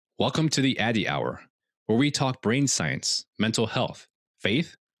Welcome to the Addy Hour, where we talk brain science, mental health,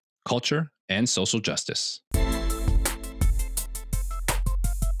 faith, culture, and social justice.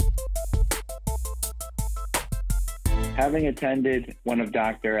 Having attended one of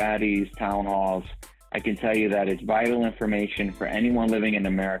Dr. Addy's town halls, I can tell you that it's vital information for anyone living in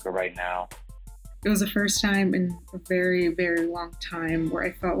America right now. It was the first time in a very, very long time where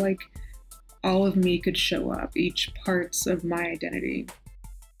I felt like all of me could show up, each parts of my identity.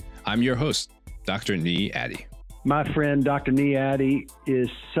 I'm your host, Dr. Nee Addy. My friend, Dr. Nee Addy, is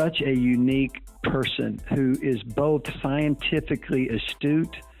such a unique person who is both scientifically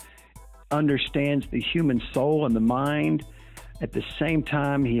astute, understands the human soul and the mind. At the same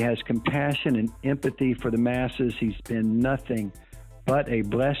time, he has compassion and empathy for the masses. He's been nothing but a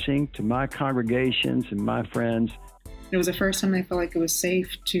blessing to my congregations and my friends. It was the first time I felt like it was safe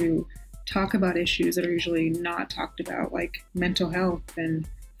to talk about issues that are usually not talked about, like mental health and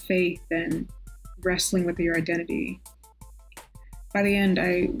faith and wrestling with your identity. By the end,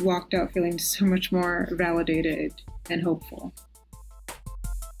 I walked out feeling so much more validated and hopeful.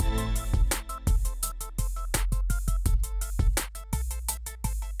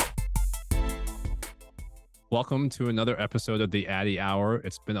 Welcome to another episode of the Addy Hour.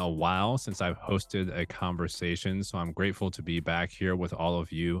 It's been a while since I've hosted a conversation, so I'm grateful to be back here with all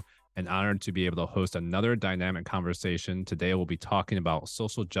of you and honored to be able to host another dynamic conversation. Today, we'll be talking about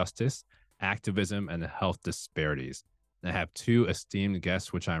social justice, activism, and health disparities. And I have two esteemed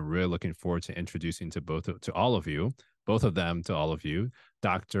guests, which I'm really looking forward to introducing to all of you,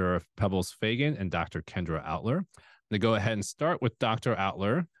 Dr. Pebbles Fagan and Dr. Kendra Outler. I'm going to go ahead and start with Dr.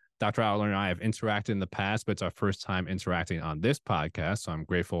 Outler. Dr. Outler and I have interacted in the past, but it's our first time interacting on this podcast, so I'm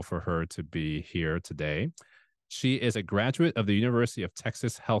grateful for her to be here today. She is a graduate of the University of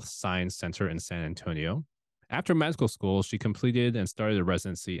Texas Health Science Center in San Antonio. After medical school, she completed and started a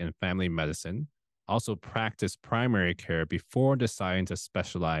residency in family medicine, also practiced primary care before deciding to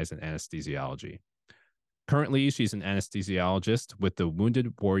specialize in anesthesiology. Currently, she's an anesthesiologist with the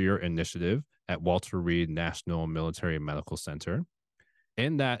Wounded Warrior Initiative at Walter Reed National Military Medical Center.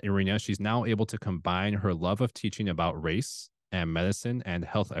 In that arena, she's now able to combine her love of teaching about race and medicine and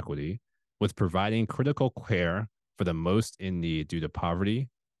health equity with providing critical care for the most in need due to poverty,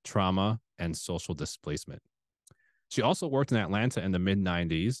 trauma, and social displacement. She also worked in Atlanta in the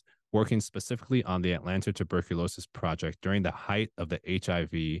mid-90s, working specifically on the Atlanta Tuberculosis Project during the height of the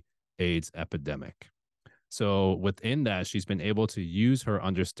HIV/AIDS epidemic. So within that, she's been able to use her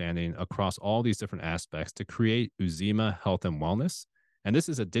understanding across all these different aspects to create Uzima Health and Wellness. And this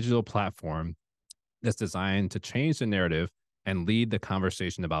is a digital platform that's designed to change the narrative and lead the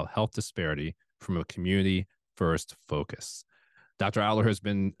conversation about health disparity from a community-first focus. Dr. Outler has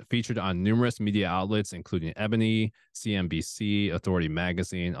been featured on numerous media outlets, including Ebony, CNBC, Authority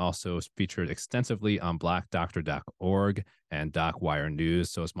Magazine, also featured extensively on blackdoctor.org and DocWire News.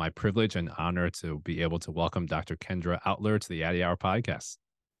 So it's my privilege and honor to be able to welcome Dr. Kendra Outler to the Addy Hour podcast.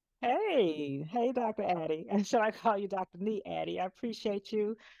 Hey, Dr. Addy. And should I call you Dr. Nee Addy? I appreciate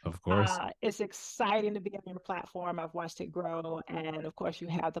you. Of course. It's exciting to be on your platform. I've watched it grow. And of course, you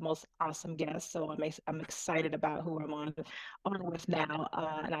have the most awesome guests. So I'm excited about who I'm on with now.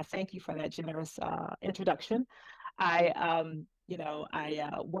 And I thank you for that generous introduction. I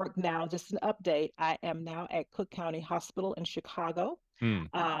work now, just an update. I am now at Cook County Hospital in Chicago.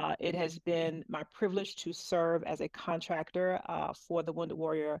 It has been my privilege to serve as a contractor for the Wounded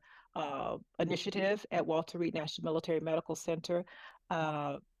Warrior Initiative at Walter Reed National Military Medical Center.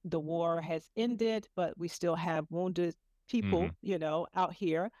 The war has ended, but we still have wounded people, out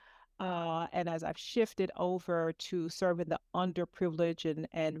here. And as I've shifted over to serving the underprivileged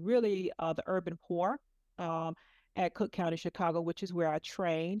and really the urban poor at Cook County, Chicago, which is where I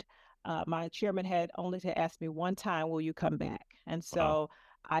trained. My chairman had only to ask me one time, will you come back? And so Wow.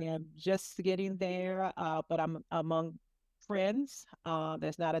 I am just getting there, but I'm among friends.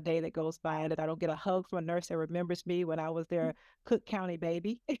 There's not a day that goes by that I don't get a hug from a nurse that remembers me when I was their Cook County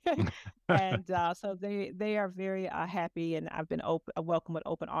baby. And so they are very happy, and I've been welcomed with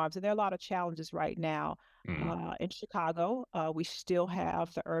open arms. And there are a lot of challenges right now in Chicago. We still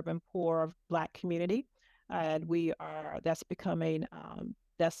have the urban poor Black community, and that's becoming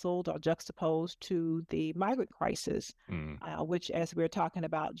nestled or juxtaposed to the migrant crisis, which, as we're talking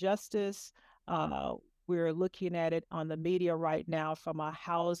about justice, we're looking at it on the media right now from a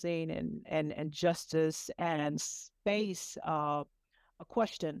housing and justice and space a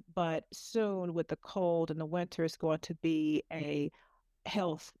question. But soon, with the cold and the winter, it's going to be a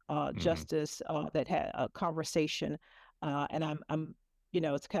health justice that had a conversation. And I'm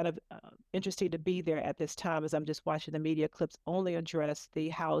it's kind of interesting to be there at this time as I'm just watching the media clips only address the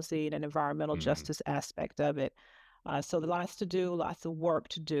housing and environmental justice aspect of it. So lots to do, lots of work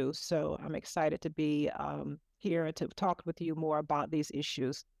to do. So I'm excited to be here to talk with you more about these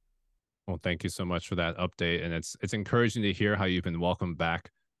issues. Well, thank you so much for that update. And it's encouraging to hear how you've been welcomed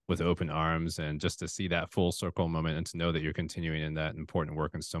back with open arms, and just to see that full circle moment and to know that you're continuing in that important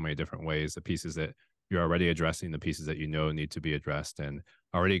work in so many different ways, the pieces that you're already addressing, the pieces that you know need to be addressed, and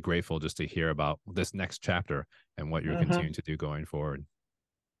already grateful just to hear about this next chapter and what you're continuing to do going forward.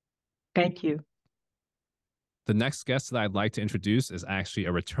 Thank you. The next guest that I'd like to introduce is actually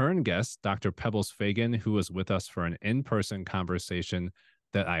a return guest, Dr. Pebbles Fagan, who was with us for an in-person conversation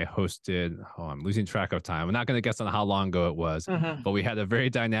that I hosted. Oh, I'm losing track of time. I'm not going to guess on how long ago it was, but we had a very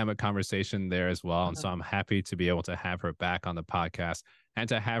dynamic conversation there as well. And so I'm happy to be able to have her back on the podcast and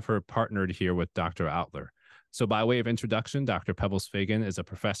to have her partnered here with Dr. Outler. So by way of introduction, Dr. Pebbles Fagan is a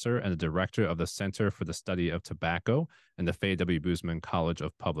professor and the director of the Center for the Study of Tobacco in the Faye W. Boozman College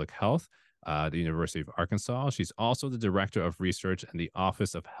of Public Health, the University of Arkansas. She's also the director of research in the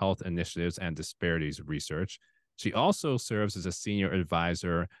Office of Health Initiatives and Disparities Research. She also serves as a senior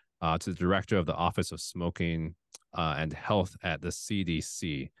advisor to the director of the Office of Smoking and Health at the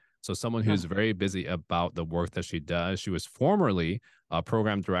CDC. So someone who's very busy about the work that she does. She was formerly a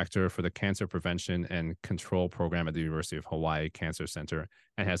program director for the Cancer Prevention and Control Program at the University of Hawaii Cancer Center,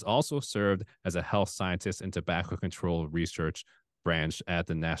 and has also served as a health scientist in tobacco control research branch at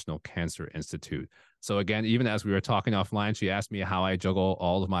the National Cancer Institute. So again, even as we were talking offline, she asked me how I juggle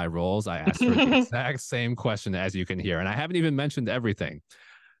all of my roles. I asked her the exact same question, as you can hear, and I haven't even mentioned everything.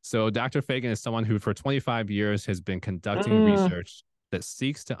 So Dr. Fagan is someone who for 25 years has been conducting research that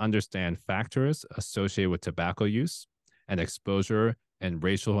seeks to understand factors associated with tobacco use and exposure in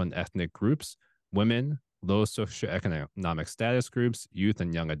racial and ethnic groups, women, low socioeconomic status groups, youth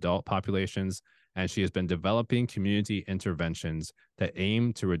and young adult populations, and she has been developing community interventions that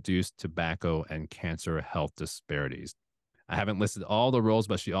aim to reduce tobacco and cancer health disparities. I haven't listed all the roles,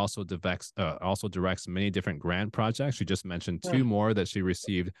 but she also directs many different grant projects. She just mentioned two more that she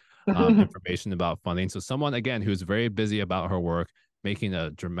received information about funding. So someone, again, who's very busy about her work, making a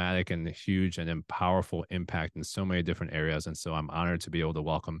dramatic and huge and powerful impact in so many different areas. And so I'm honored to be able to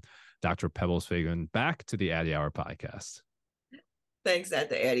welcome Dr. Pebbles Fagan back to the Addy Hour podcast. Thanks,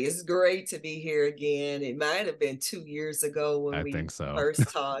 Dr. Addy. It's great to be here again. It might have been 2 years ago when we first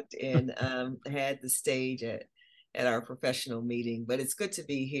talked and had the stage at our professional meeting, but it's good to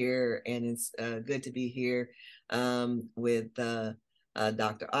be here, and it's good to be here with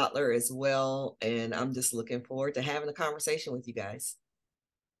Dr. Outler as well. And I'm just looking forward to having a conversation with you guys.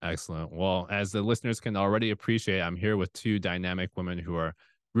 Excellent. Well, as the listeners can already appreciate, I'm here with two dynamic women who are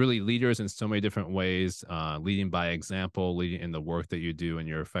really leaders in so many different ways, leading by example, leading in the work that you do and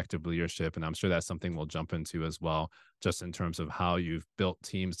your effective leadership. And I'm sure that's something we'll jump into as well, just in terms of how you've built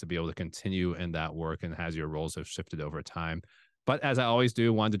teams to be able to continue in that work and as your roles have shifted over time. But as I always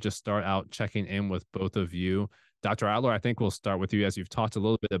do, wanted to just start out checking in with both of you. Dr. Outler, I think we'll start with you, as you've talked a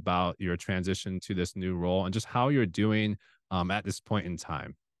little bit about your transition to this new role and just how you're doing at this point in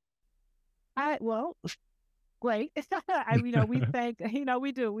time. Great. We think,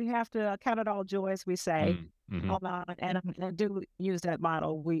 we do. We have to count it all joy, as we say. And I do use that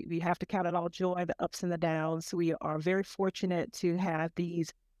model. We have to count it all joy, the ups and the downs. We are very fortunate to have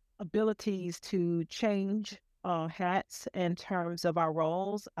these abilities to change hats in terms of our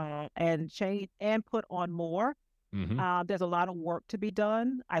roles and change and put on more. There's a lot of work to be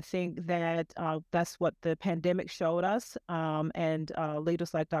done. I think that that's what the pandemic showed us, and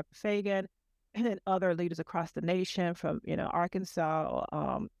leaders like Dr. Fagan and other leaders across the nation, from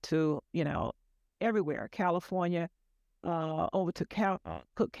Arkansas to everywhere, California, over to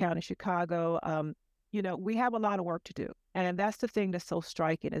Cook County, Chicago. We have a lot of work to do, and that's the thing that's so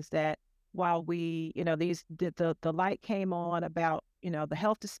striking, is that while we the light came on about the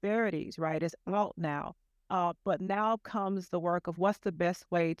health disparities, right, is out now, but now comes the work of what's the best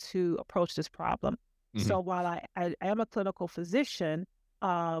way to approach this problem. So while I am a clinical physician,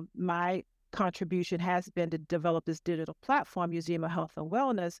 my contribution has been to develop this digital platform, Museum of Health and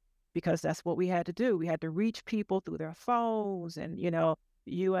Wellness, because that's what we had to do. We had to reach people through their phones, and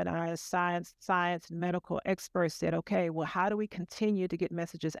you and I, as science and medical experts, said, okay, well, how do we continue to get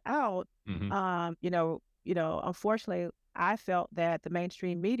messages out? Unfortunately, I felt that the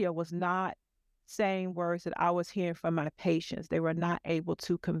mainstream media was not saying words that I was hearing from my patients. They were not able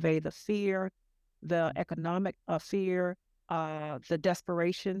to convey the fear, the economic fear, the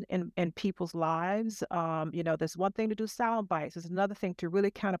desperation in people's lives. There's one thing to do sound bites. There's another thing to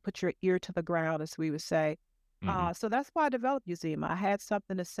really kind of put your ear to the ground, as we would say, So that's why I developed Uzima. I had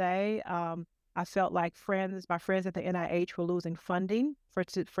something to say. I felt like my friends at the NIH were losing funding. For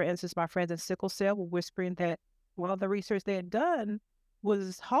instance, my friends in sickle cell were whispering that, well, the research they had done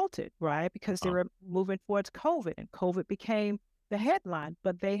was halted, right? Because they were moving towards COVID, and COVID became the headline,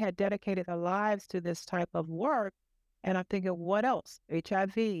 but they had dedicated their lives to this type of work. And I'm thinking, what else?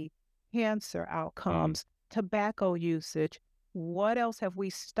 HIV, cancer outcomes, tobacco usage. What else have we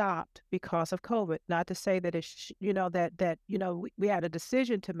stopped because of COVID? Not to say that it's, we had a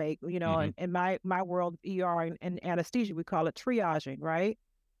decision to make, in my world, ER and anesthesia, we call it triaging, right?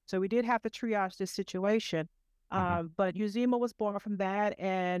 So we did have to triage this situation. But Uzima was born from that.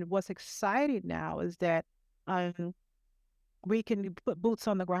 And what's exciting now is that we can put boots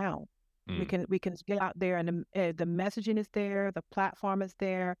on the ground. We can get out there, and the messaging is there, the platform is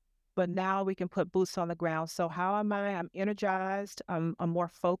there, but now we can put boots on the ground. So how am I? I'm energized. I'm more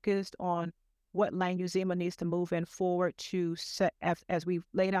focused on what lane Uzima needs to move in forward to set as we've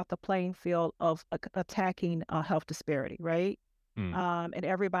laid out the playing field of attacking health disparity, right? And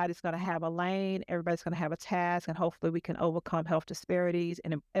everybody's going to have a lane, everybody's going to have a task, and hopefully we can overcome health disparities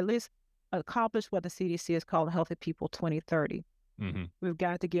and at least accomplish what the CDC is calling Healthy People 2030. We've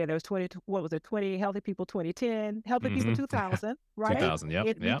got to get those 20 Healthy People 2010, Healthy People 2000, right? 2000,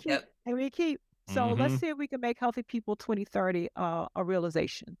 yep. And we keep. So let's see if we can make Healthy People 2030 a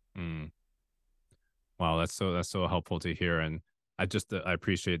realization. Wow, that's so helpful to hear. And I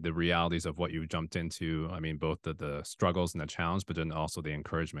appreciate the realities of what you jumped into. I mean, both the struggles and the challenge, but then also the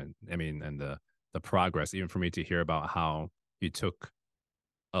encouragement. I mean, and the progress, even for me to hear about how you took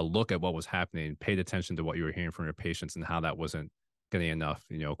a look at what was happening, paid attention to what you were hearing from your patients and how that wasn't getting enough,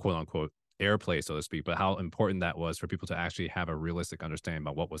 quote unquote, airplay, so to speak, but how important that was for people to actually have a realistic understanding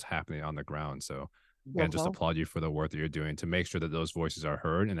about what was happening on the ground. So again, just applaud you for the work that you're doing to make sure that those voices are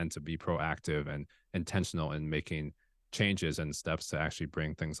heard, and then to be proactive and intentional in making changes and steps to actually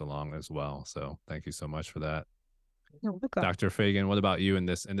bring things along as well. So thank you so much for that. Dr. Fagan, what about you in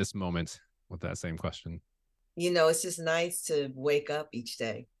this moment with that same question? It's just nice to wake up each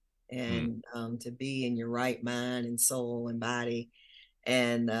day and to be in your right mind and soul and body.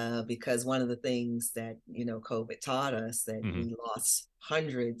 And because one of the things that, COVID taught us, that we lost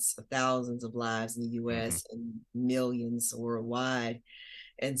hundreds of thousands of lives in the US and millions worldwide.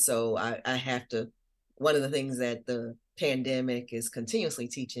 And so I have to, one of the things that the pandemic is continuously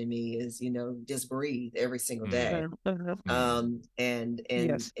teaching me is, just breathe every single day.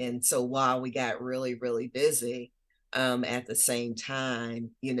 And so while we got really, really busy, at the same time,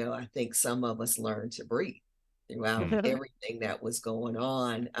 I think some of us learned to breathe throughout everything that was going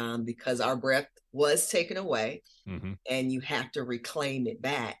on, because our breath was taken away, and you have to reclaim it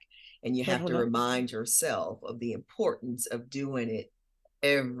back, and you have to remind yourself of the importance of doing it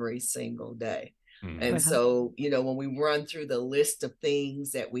every single day. And so, when we run through the list of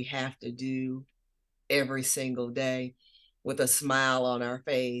things that we have to do every single day with a smile on our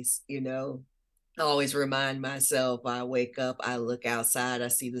face, I always remind myself, I wake up, I look outside, I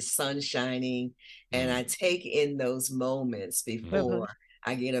see the sun shining, and I take in those moments before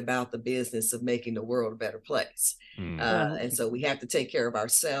I get about the business of making the world a better place. And so we have to take care of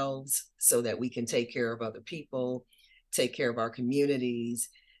ourselves so that we can take care of other people, take care of our communities.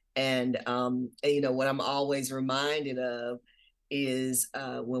 And, what I'm always reminded of is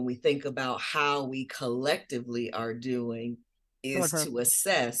when we think about how we collectively are doing, is to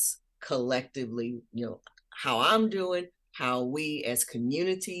assess collectively, how I'm doing, how we as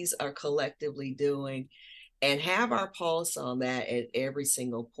communities are collectively doing, and have our pulse on that at every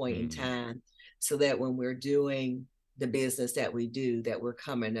single point in time, so that when we're doing the business that we do, that we're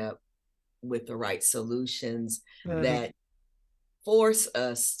coming up with the right solutions that force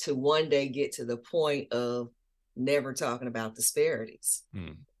us to one day get to the point of never talking about disparities.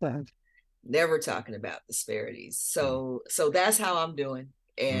 Never talking about disparities. So that's how I'm doing.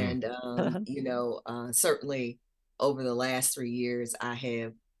 And, certainly over the last 3 years, I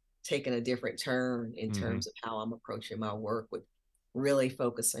have taken a different turn in terms of how I'm approaching my work, with really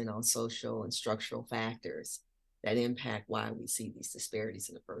focusing on social and structural factors that impact why we see these disparities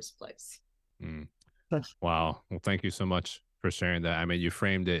in the first place. Wow. Well, thank you so much for sharing that. I mean, you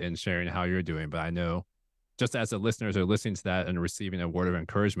framed it in sharing how you're doing, but I know just as the listeners are listening to that and receiving a word of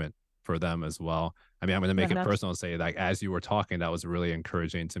encouragement for them as well. I mean, I'm going to make it personal and say, like, as you were talking, that was really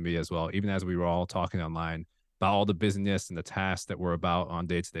encouraging to me as well, even as we were all talking online about all the busyness and the tasks that we're about on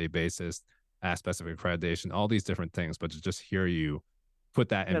day-to-day basis, aspects of accreditation, all these different things. But to just hear you put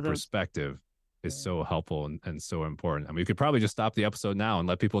that in perspective is so helpful and so important. I mean, we could probably just stop the episode now and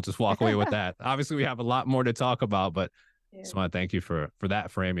let people just walk away with that. Obviously, we have a lot more to talk about, but Yeah. So I want to thank you for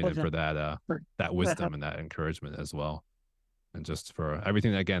that framing and for that wisdom and that encouragement as well. And just for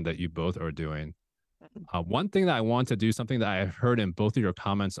everything, again, that you both are doing. One thing that I want to do, something that I've heard in both of your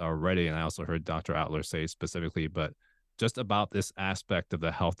comments already, and I also heard Dr. Outler say specifically, but just about this aspect of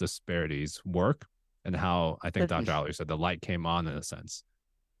the health disparities work and how I think Dr. Outler said the light came on in a sense.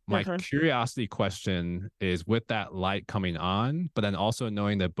 My curiosity question is, with that light coming on, but then also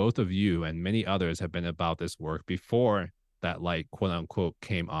knowing that both of you and many others have been about this work before that light, quote unquote,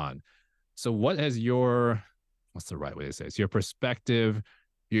 came on. So what has what's the right way to say it? Your perspective,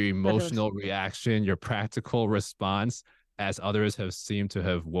 your emotional reaction, your practical response, as others have seemed to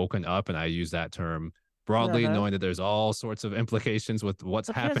have woken up, and I use that term broadly, knowing that there's all sorts of implications with what's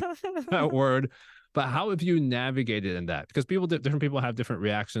happened that word. But how have you navigated in that? Because different people have different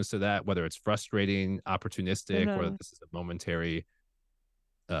reactions to that, whether it's frustrating, opportunistic, or this is a momentary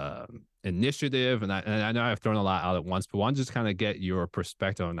initiative. And I know I've thrown a lot out at once, but I want to just kind of get your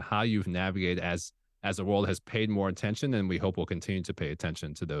perspective on how you've navigated as the world has paid more attention, and we hope will continue to pay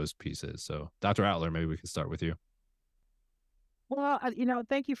attention to those pieces. So Dr. Outler, maybe we can start with you. Well,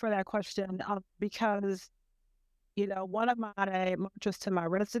 thank you for that question, because, one of my mantras to my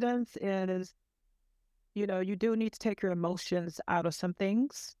residents is, you do need to take your emotions out of some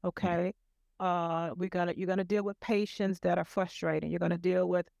things. Okay. You're gonna deal with patients that are frustrating. You're gonna deal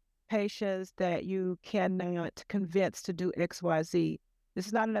with patients that you cannot convince to do X, Y, Z. This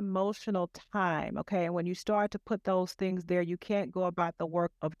is not an emotional time. Okay. And when you start to put those things there, you can't go about the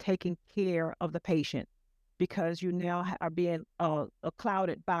work of taking care of the patient, because you now are being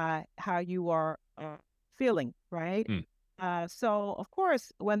clouded by how you are feeling, right? So, of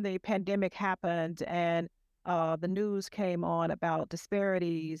course, when the pandemic happened and the news came on about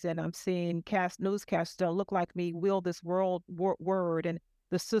disparities, and I'm seeing newscasts don't look like me wield this word, and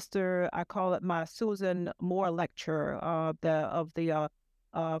the sister, I call it my Susan Moore lecture, of the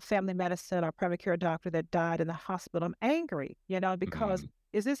family medicine or primary care doctor that died in the hospital. I'm angry, because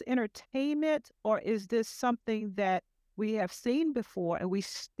is this entertainment, or is this something that we have seen before and we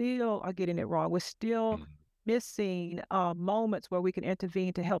still are getting it wrong? We're still missing moments where we can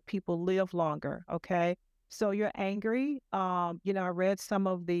intervene to help people live longer. Okay. So you're angry. I read some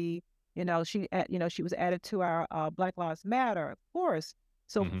of the, she was added to our Black Lives Matter, of course.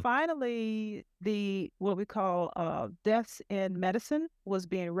 So finally, what we call deaths in medicine was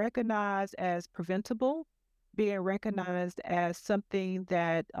being recognized as preventable, being recognized as something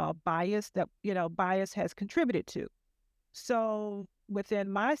that bias has contributed to. So within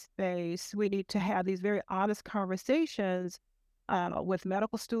my space, we need to have these very honest conversations with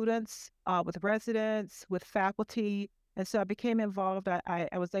medical students, with residents, with faculty. And so I became involved. I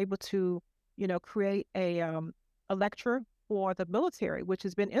was able to, create a lecture for the military, which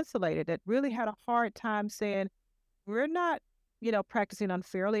has been insulated, that really had a hard time saying, we're not, practicing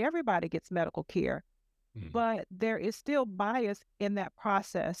unfairly. Everybody gets medical care, but there is still bias in that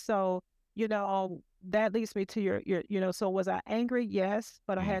process. So, that leads me to your, so was I angry? Yes.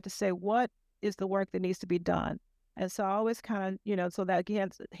 But I had to say, what is the work that needs to be done? And so I always kind of, so that again,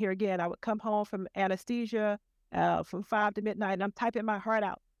 I would come home from anesthesia from 5 to midnight, and I'm typing my heart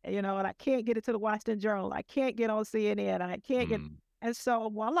out, and I can't get it to the Washington Journal. I can't get on CNN. I can't get, and so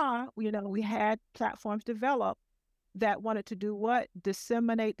voila, we had platforms developed that wanted to do what?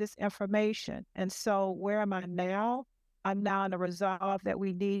 Disseminate this information. And so where am I now? I'm now in the resolve that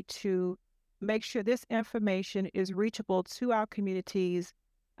we need to make sure this information is reachable to our communities,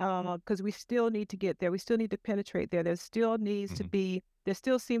 because we still need to get there. We still need to penetrate there. There still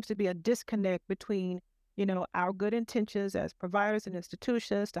seems to be a disconnect between, our good intentions as providers and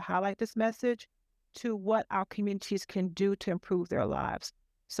institutions to highlight this message to what our communities can do to improve their lives.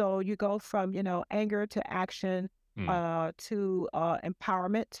 So you go from, anger to action, to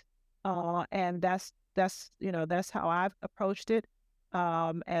empowerment. And that's how I've approached it.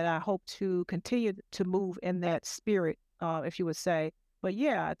 And I hope to continue to move in that spirit, if you would say. But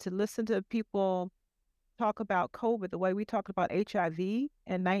yeah, to listen to people talk about COVID the way we talked about HIV in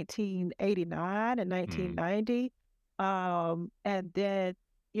 1989 and 1990. And then,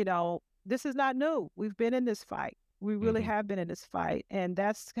 this is not new. We've been in this fight. We really have been in this fight. And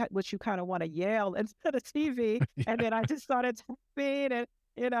that's what you kind of want to yell instead of TV. And then I just started typing,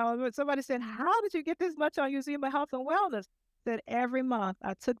 and, when somebody said, how did you get this much on Museum of Health and Wellness? That every month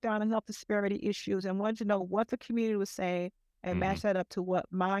I took down the health disparity issues and wanted to know what the community was saying and match that up to what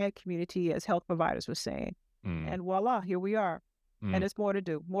my community as health providers was saying. And voila, here we are. And there's more to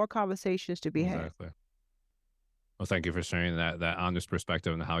do, more conversations to be had. Well, thank you for sharing that honest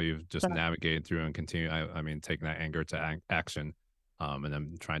perspective and how you've just navigated through and continue. I mean, taking that anger to action, and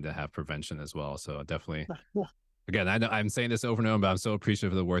then trying to have prevention as well. So definitely Again, I know I'm saying this over and over, but I'm so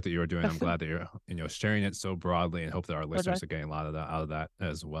appreciative of the work that you're doing. I'm glad that you're sharing it so broadly, and hope that our listeners are getting a lot of that out of that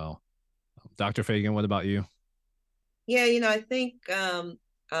as well. Dr. Fagan, what about you? Yeah, I think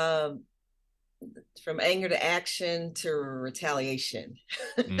from anger to action to retaliation.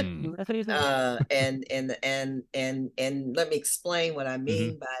 And let me explain what I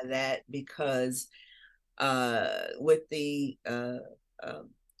mean by that, because with the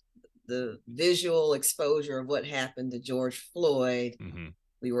visual exposure of what happened to George Floyd,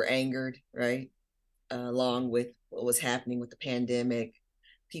 we were angered, right? Along with what was happening with the pandemic,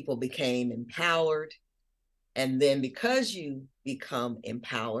 people became empowered. And then because you become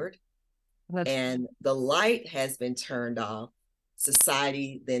empowered and the light has been turned off,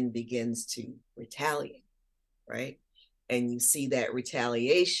 society then begins to retaliate, right? And you see that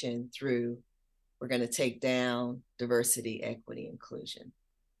retaliation through, we're going to take down diversity, equity, inclusion.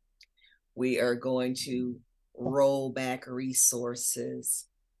 We are going to roll back resources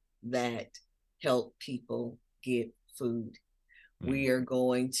that help people get food. We are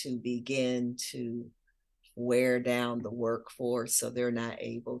going to begin to wear down the workforce so they're not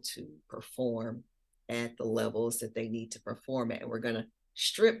able to perform at the levels that they need to perform at. And we're going to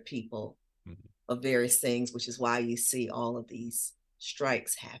strip people of various things, which is why you see all of these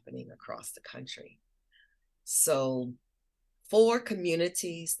strikes happening across the country. So for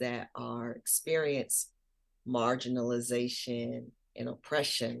communities that are experience marginalization and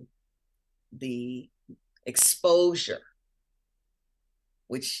oppression, the exposure,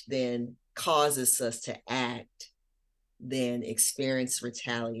 which then causes us to act, then experience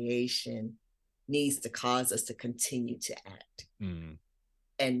retaliation, needs to cause us to continue to act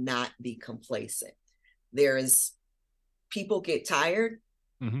and not be complacent. People get tired,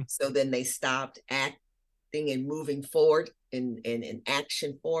 so then they stopped acting and moving forward in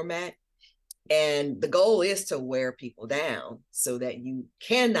action format. And the goal is to wear people down so that you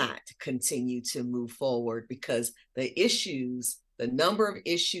cannot continue to move forward, because the number of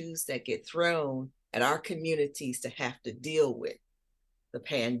issues that get thrown at our communities to have to deal with, the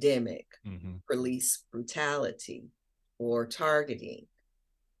pandemic, police brutality or targeting,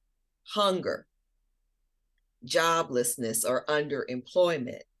 hunger, joblessness or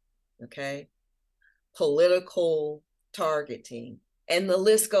underemployment, okay, political targeting, and the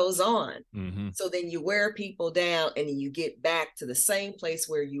list goes on. So then you wear people down and then you get back to the same place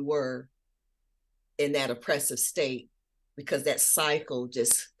where you were in that oppressive state, because that cycle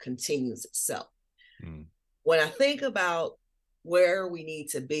just continues itself. When I think about where we need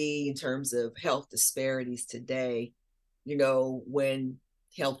to be in terms of health disparities today, when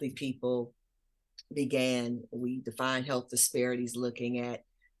healthy people began, we defined health disparities looking at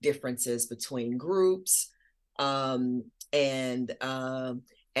differences between groups. And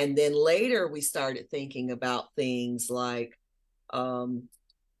then later we started thinking about things like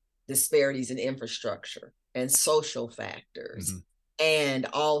disparities in infrastructure and social factors. And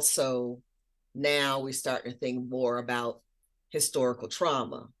also now we're starting to think more about historical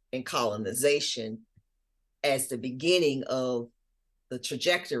trauma and colonization as the beginning of the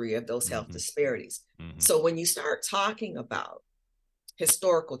trajectory of those health disparities. So when you start talking about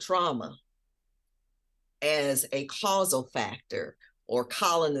historical trauma as a causal factor or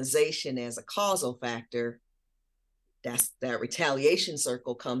colonization as a causal factor, that retaliation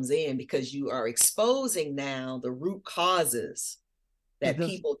circle comes in, because you are exposing now the root causes that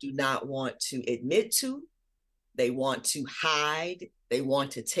people do not want to admit to. They want to hide. They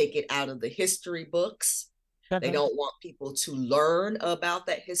want to take it out of the history books. They don't want people to learn about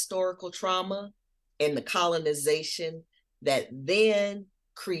that historical trauma and the colonization that then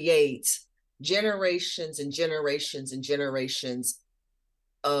creates generations and generations and generations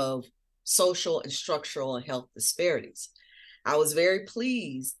of social and structural and health disparities. I was very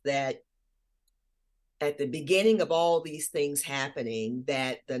pleased that at the beginning of all these things happening,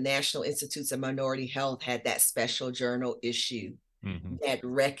 that the National Institutes of Minority Health had that special journal issue that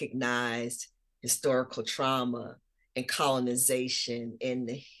recognized historical trauma and colonization in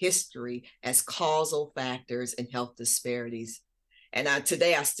the history as causal factors in health disparities. And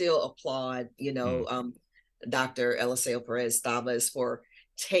today I still applaud, Dr. Eliseo Perez-Tabas for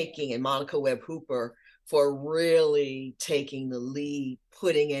taking, and Monica Webb Hooper for really taking the lead,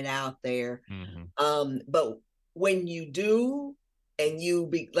 putting it out there. But when you do, and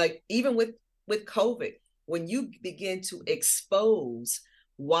even with COVID, when you begin to expose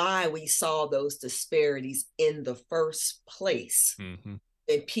why we saw those disparities in the first place,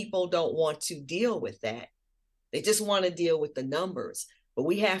 then people don't want to deal with that. They just want to deal with the numbers. but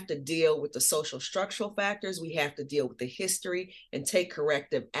we have to deal with the social structural factors. We have to deal with the history and take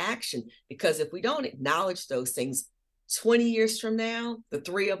corrective action, because if we don't acknowledge those things, 20 years from now, the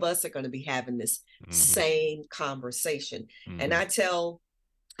three of us are going to be having this same conversation. And I tell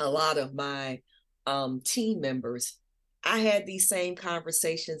a lot of my team members, I had these same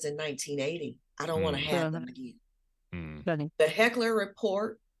conversations in 1980. I don't want to have them again. The Heckler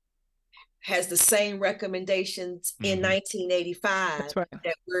Report has the same recommendations in 1985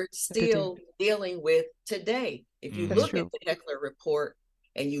 that we're still dealing with today. If you look at the Heckler Report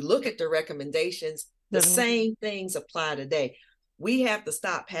and you look at the recommendations, the same things apply today. We have to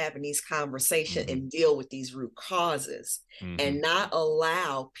stop having these conversations and deal with these root causes and not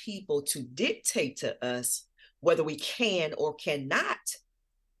allow people to dictate to us whether we can or cannot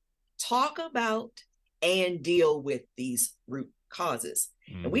talk about and deal with these root causes.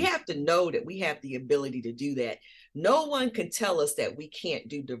 And we have to know that we have the ability to do that. No one can tell us that we can't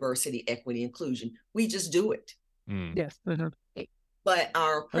do diversity, equity, inclusion. We just do it. Yes. But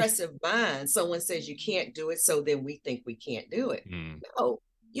our oppressive mind, someone says you can't do it, so then we think we can't do it. No,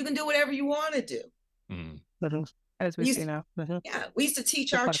 you can do whatever you want to do. As we see now. Yeah, we used to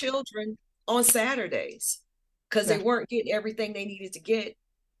teach our children on Saturdays because they weren't getting everything they needed to get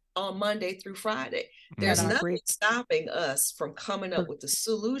on Monday through Friday. There's nothing stopping us from coming up with the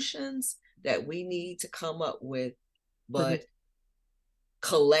solutions that we need to come up with, but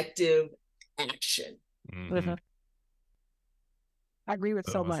collective action. I agree with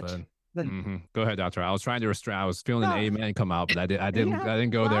so much. Go ahead, Doctor. I was trying to restrain. I was feeling the amen come out, but I didn't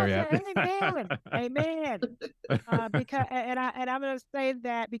go there yet. Amen. Because I'm going to say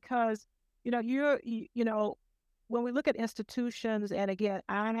that because you know when we look at institutions, and again,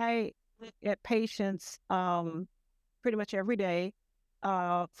 I look at patients pretty much every day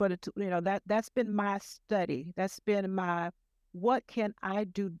for that's been my study. That's been my what can I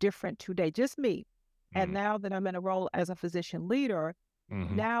do different today? Just me. And now that I'm in a role as a physician leader,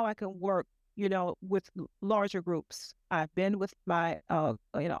 now I can work, with larger groups. I've been with my, arm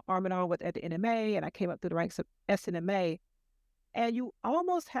in arm at the NMA, and I came up through the ranks of SNMA. And you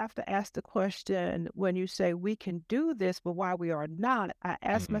almost have to ask the question when you say we can do this, but why we are not. I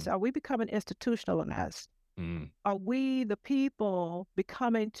ask myself, are we becoming institutionalized? Are we, the people,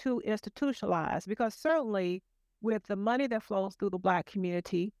 becoming too institutionalized? Because certainly with the money that flows through the Black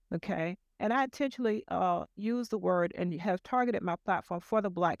community, okay, and I intentionally use the word and have targeted my platform for the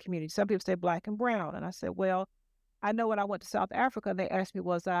Black community. Some people say Black and brown. And I said, well, I know when I went to South Africa, they asked me,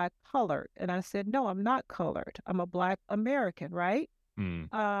 was I colored? And I said, no, I'm not colored. I'm a Black American, right? And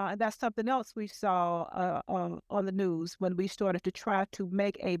that's something else we saw on the news when we started to try to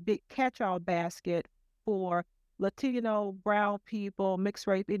make a big catch-all basket for Latino, brown people, mixed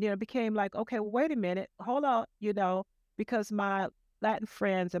race. It became like, okay, wait a minute, hold on, because my Latin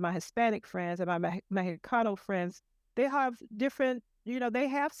friends and my Hispanic friends and my Mexicano friends, they have different, they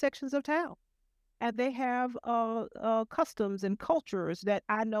have sections of town. And they have customs and cultures that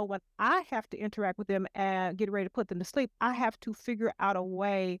I know when I have to interact with them and get ready to put them to sleep, I have to figure out a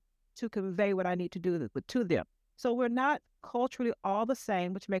way to convey what I need to do to them. So we're not culturally all the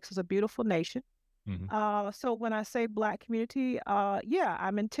same, which makes us a beautiful nation. So when I say Black community,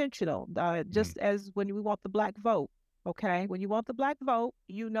 I'm intentional. Just as when we want the Black vote, okay? When you want the Black vote,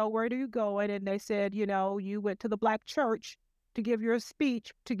 where do you go? And they said, you went to the Black church to give your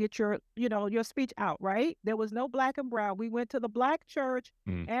speech, to get your speech out, right? There was no Black and brown. We went to the Black church,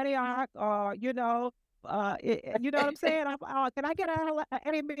 Antioch, you know what I'm saying? Can I get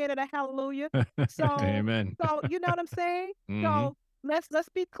an amen and a hallelujah? So, amen. So, you know what I'm saying? So let's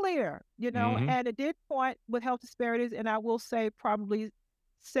be clear, and it did point with health disparities, and I will say probably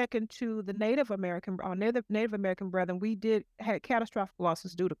second to the Native American brethren, we had catastrophic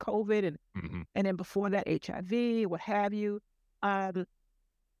losses due to COVID and then before that HIV, what have you. So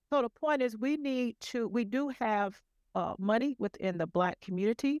the point is we do have money within the Black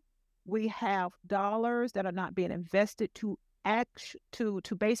community. We have dollars that are not being invested to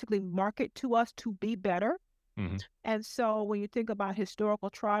basically market to us to be better. And so when you think about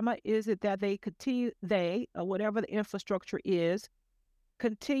historical trauma, is it that whatever the infrastructure is,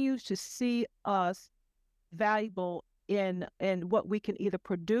 continues to see us valuable in what we can either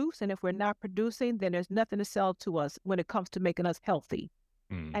produce, and if we're not producing, then there's nothing to sell to us when it comes to making us healthy.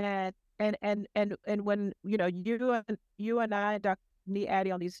 And when you and I, Dr.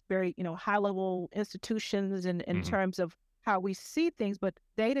 Addy, on these very high level institutions and in terms of how we see things, but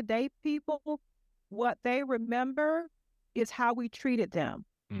day-to-day people, what they remember is how we treated them.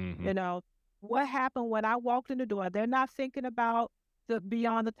 What happened when I walked in the door. They're not thinking about the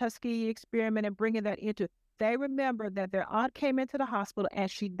beyond the Tuskegee experiment and bringing that into. they remember that their aunt came into the hospital and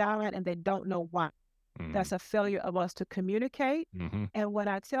she died and they don't know why. That's a failure of us to communicate. And when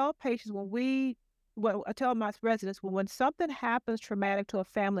I tell patients, when I tell my residents, when something happens traumatic to a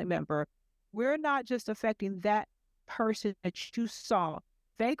family member, we're not just affecting that person that you saw.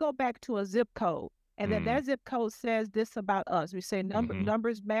 They go back to a zip code, and then that zip code says this about us. We say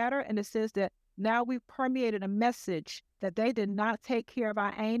numbers matter, in the sense that now we've permeated a message that they did not take care of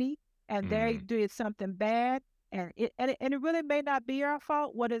our auntie, and they did something bad. And it really may not be our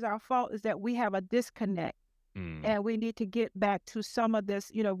fault. What is our fault is that we have a disconnect. And we need to get back to some of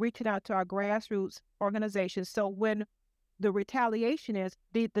this, reaching out to our grassroots organizations. So when the retaliation is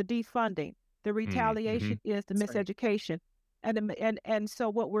the defunding, the retaliation is the miseducation. And so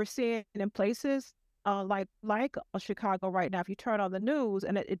what we're seeing in places like Chicago right now, if you turn on the news,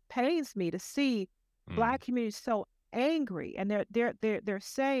 and it pains me to see Black communities so angry, and they're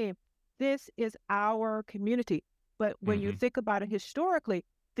saying this is our community. But when you think about it historically,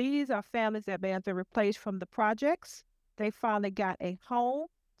 these are families that have been replaced from the projects. They finally got a home.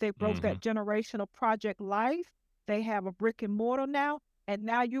 They broke that generational project life. They have a brick and mortar now. And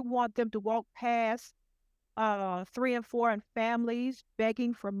now you want them to walk past 3 and 4 and families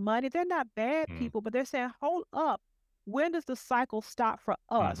begging for money. They're not bad people, but they're saying, hold up. When does the cycle stop for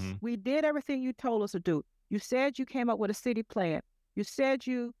us? We did everything you told us to do. You said you came up with a city plan. You said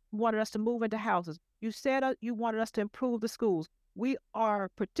you wanted us to move into houses. You said you wanted us to improve the schools. We are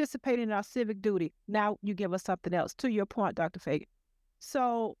participating in our civic duty. Now you give us something else. To your point, Dr. Fagan.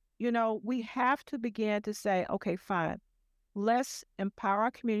 So, we have to begin to say, okay, fine. Let's empower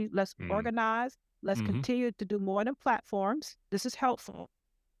our community. Let's organize. Let's continue to do more than platforms. This is helpful.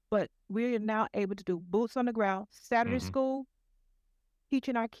 But we are now able to do boots on the ground, Saturday school,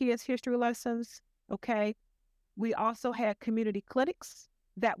 teaching our kids history lessons, okay? We also had community clinics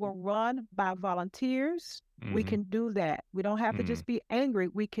that were run by volunteers. We can do that. We don't have to just be angry.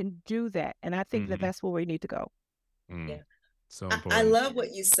 We can do that. And I think that that's where we need to go. Yeah. So I love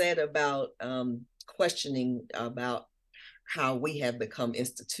what you said about questioning about how we have become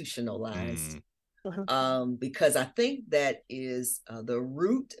institutionalized. Because I think that is the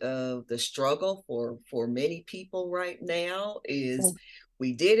root of the struggle for many people right now is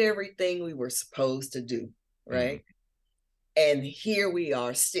we did everything we were supposed to do, right? And here we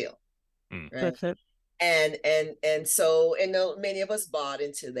are still, right? And so many of us bought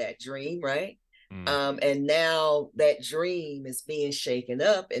into that dream, right? And now that dream is being shaken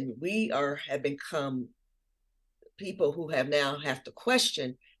up, and we have become people who have to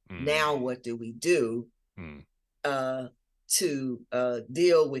question, now what do we do to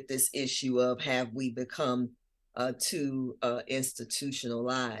deal with this issue of have we become too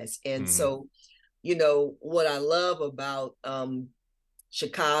institutionalized? And so, what I love about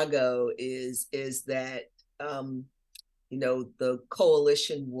Chicago is that the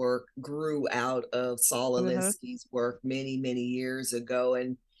coalition work grew out of Saul Alinsky's work many, many years ago.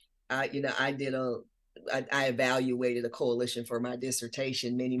 And I evaluated a coalition for my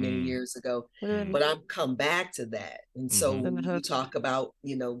dissertation many, many years ago, but I've come back to that. And so when you talk about,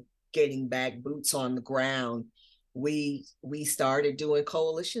 getting back boots on the ground, we started doing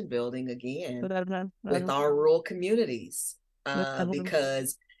coalition building again with our rural communities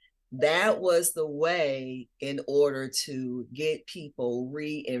because that was the way in order to get people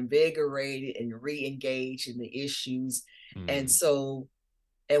reinvigorated and re-engaged in the issues.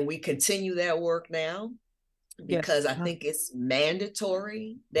 And we continue that work now because I think it's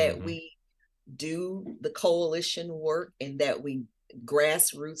mandatory that we do the coalition work and that we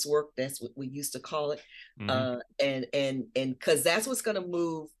grassroots work. That's what we used to call it. And because that's what's going to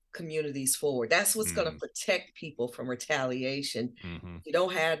move communities forward. That's what's going to protect people from retaliation. You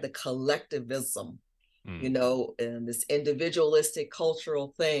don't have the collectivism, and this individualistic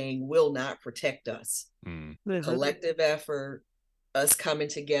cultural thing will not protect us. Collective effort, us coming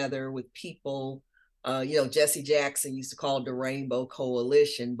together with people, Jesse Jackson used to call it the Rainbow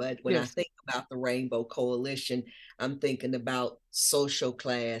Coalition, but when I think about the Rainbow Coalition, I'm thinking about social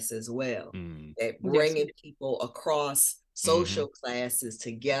class as well, that bringing people across social classes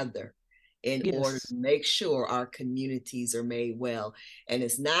together in order to make sure our communities are made well. And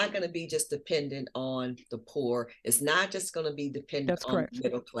it's not going to be just dependent on the poor. It's not just going to be dependent on the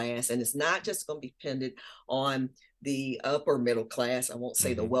middle class. And it's not just going to be dependent on the upper middle class. I won't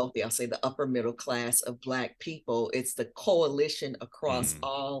say the wealthy, I'll say the upper middle class of Black people. It's the coalition across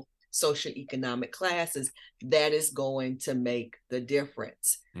all socioeconomic classes that is going to make the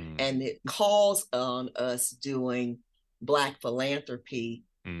difference. And it calls on us doing Black philanthropy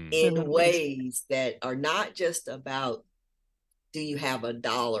in ways that are not just about do you have a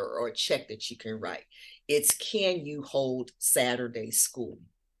dollar or a check that you can write? It's, can you hold Saturday school?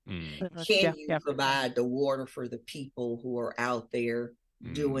 Can you provide the water for the people who are out there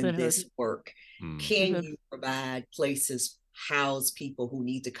doing this work? Can you provide places, house people who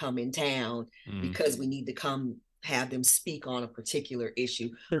need to come in town because we need to come have them speak on a particular issue?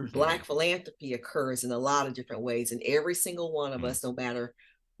 Black philanthropy occurs in a lot of different ways, and every single one of us, no matter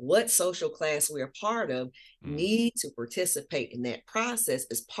what social class we're a part of, need to participate in that process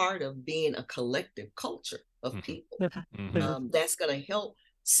as part of being a collective culture of people. That's going to help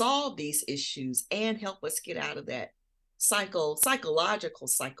solve these issues and help us get out of that psychological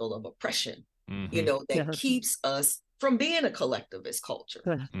cycle of oppression, that keeps us from being a collectivist culture.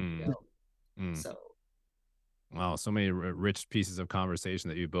 So. Wow, so many rich pieces of conversation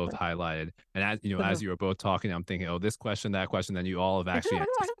that you both highlighted. And as as you were both talking, I'm thinking, oh, this question, that question, then you all have actually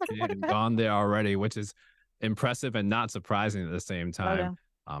and gone there already, which is impressive and not surprising at the same time.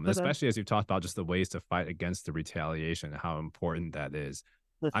 Especially as you've talked about just the ways to fight against the retaliation, how important that is.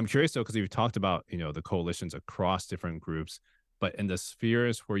 I'm curious though, because you've talked about, the coalitions across different groups, but in the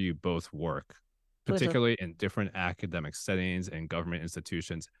spheres where you both work, particularly in different academic settings and government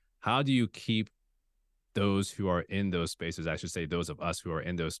institutions, how do you keep those who are in those spaces, I should say those of us who are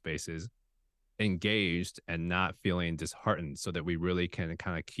in those spaces, engaged and not feeling disheartened, so that we really can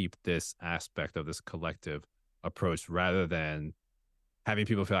kind of keep this aspect of this collective approach, rather than having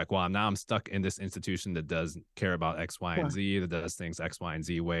people feel like, well, now I'm stuck in this institution that doesn't care about X, Y, and Z, that does things X, Y, and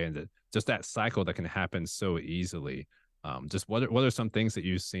Z way, and just that cycle that can happen so easily. Just what are some things that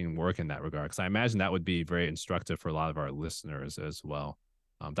you've seen work in that regard? Because I imagine that would be very instructive for a lot of our listeners as well.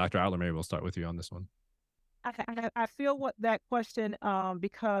 Dr. Outler, maybe we'll start with you on this one. I feel what that question,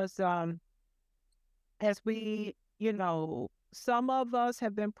 because as we, some of us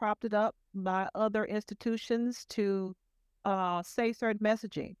have been propped up by other institutions to say certain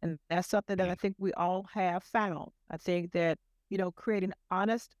messaging. And that's something that I think we all have found. I think that, creating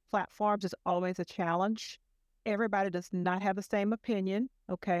honest platforms is always a challenge. Everybody does not have the same opinion.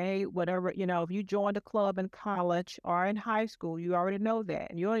 Okay. Whatever, if you joined a club in college or in high school, you already know that.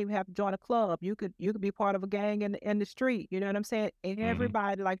 And you don't even have to join a club. You could be part of a gang in the street. You know what I'm saying?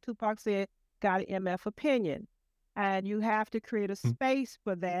 Everybody, like Tupac said, got an MF opinion. And you have to create a space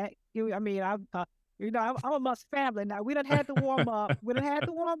for that. I'm amongst family now. We done had to warm up.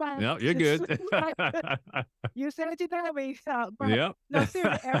 No, you're good. You said you know me. Yep. No,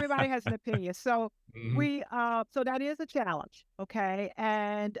 seriously, everybody has an opinion. So so that is a challenge, okay?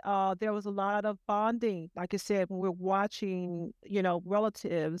 And there was a lot of bonding, like I said, when we're watching,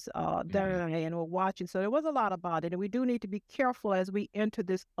 relatives and we're watching. So there was a lot of bonding, and we do need to be careful as we enter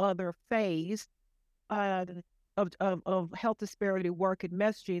this other phase of health disparity work and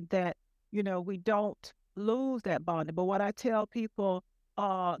messaging, that we don't lose that bonding. But what I tell people,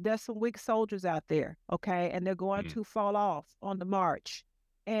 there's some weak soldiers out there, okay? And they're going to fall off on the march.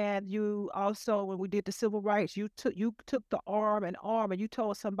 And you also, when we did the civil rights, you took the arm and you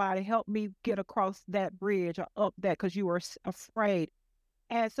told somebody, help me get across that bridge or up that, because you were afraid.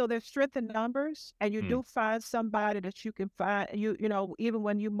 And so there's strength in numbers, and you do find somebody that you can find. Even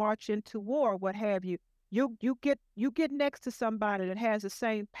when you march into war, what have you, you get next to somebody that has the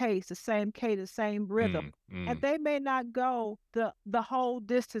same pace, the same cadence, the same rhythm, and they may not go the whole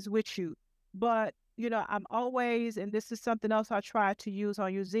distance with you, but I'm always, and this is something else I try to use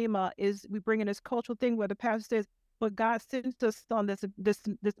on Uzima, is we bring in this cultural thing where the pastor says, but God sends us on this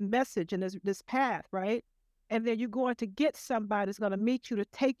message and this path, right? And then you're going to get somebody that's going to meet you to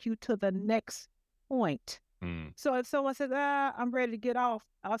take you to the next point. So if someone says, I'm ready to get off,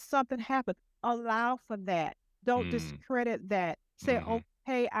 or something happened, allow for that. Don't discredit that. Say,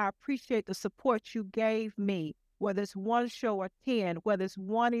 okay, I appreciate the support you gave me, whether it's one show or 10, whether it's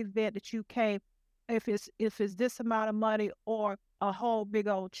one event that you came, if it's this amount of money or a whole big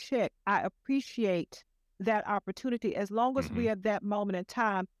old check. I appreciate that opportunity, as long as we at that moment in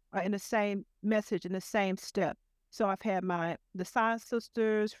time are in the same message, in the same step. So I've had the Science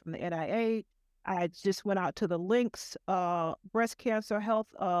Sisters from the NIH. I just went out to the Links breast cancer health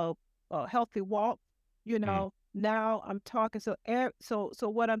healthy walk. Now I'm talking. So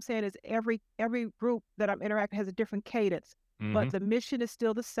what I'm saying is every group that I'm interacting has a different cadence, but the mission is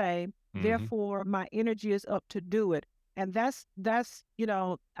still the same. Therefore, my energy is up to do it, and that's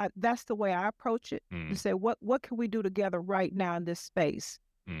the way I approach it. To say what can we do together right now in this space.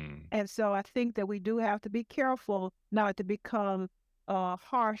 And so I think that we do have to be careful not to become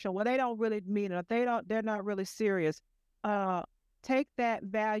harsh, or they don't really mean it, they're not really serious. Take that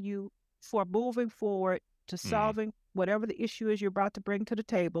value for moving forward to solving whatever the issue is you're about to bring to the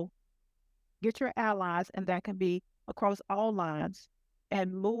table. Get your allies, and that can be across all lines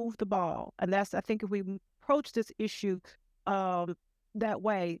and move the ball. And that's, I think if we approach this issue that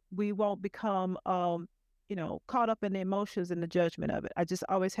way, we won't become, caught up in the emotions and the judgment of it. I just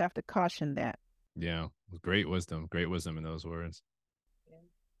always have to caution that. Yeah, great wisdom in those words.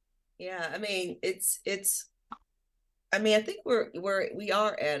 Yeah, I mean, I think we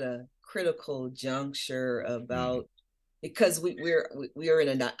are at a critical juncture about because we are in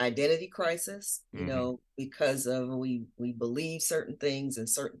an identity crisis, because of we believe certain things and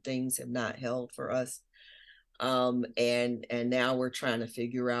certain things have not held for us, and now we're trying to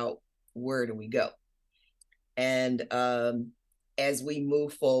figure out where do we go, and as we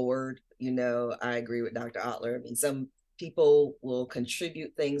move forward, I agree with Dr. Outler. I mean, some people will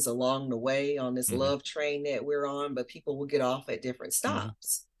contribute things along the way on this love train that we're on, but people will get off at different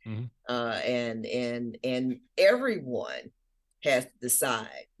stops. And everyone has to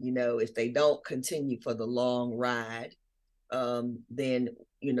decide, if they don't continue for the long ride, then,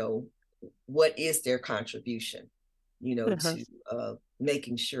 what is their contribution, to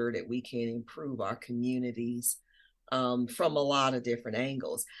making sure that we can improve our communities from a lot of different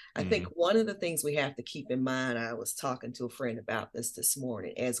angles. I think one of the things we have to keep in mind, I was talking to a friend about this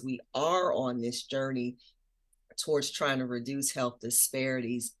morning, as we are on this journey towards trying to reduce health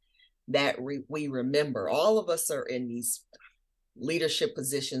disparities, that we remember all of us are in these leadership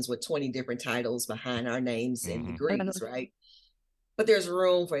positions with 20 different titles behind our names and degrees, right? But there's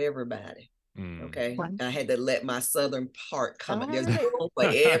room for everybody. Okay. I had to let my Southern part come in. There's room for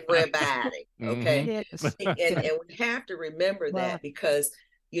everybody. Okay. And we have to remember that, because,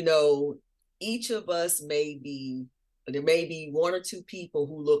 each of us there may be one or two people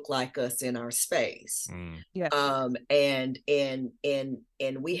who look like us in our space. And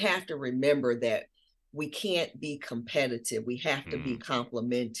we have to remember that we can't be competitive. We have to be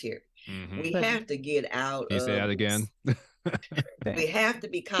complementary. We have to get out Can you say that again? We have to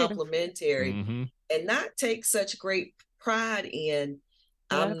be complementary and not take such great pride in,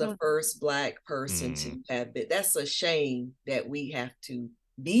 I'm the first Black person to have been. That's a shame that we have to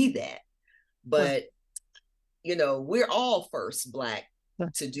be that. But, we're all first Black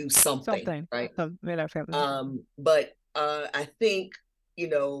to do something. Right? But I think,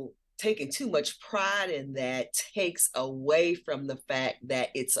 taking too much pride in that takes away from the fact that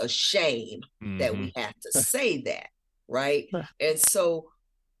it's a shame that we have to say that. Right. And so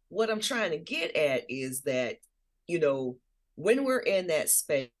what I'm trying to get at is that, when we're in that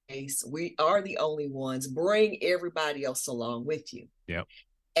space, we are the only ones. Bring everybody else along with you. Yep.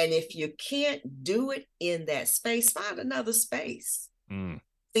 And if you can't do it in that space, find another space.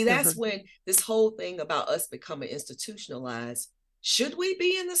 See, that's when this whole thing about us becoming institutionalized. Should we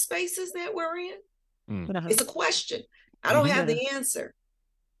be in the spaces that we're in? It's a question. I don't have the answer.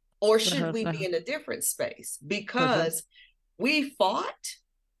 Or should we be in a different space? Because we fought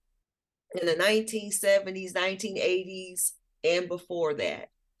in the 1970s, 1980s, and before that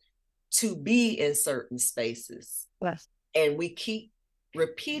to be in certain spaces. And we keep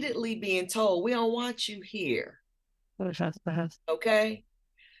repeatedly being told, we don't want you here. Okay?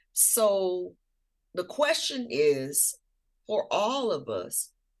 So the question is, for all of us,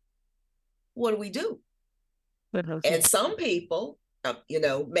 what do we do? And some people,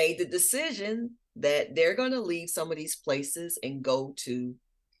 made the decision that they're going to leave some of these places and go to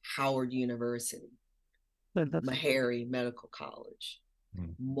Howard University, Meharry Medical College,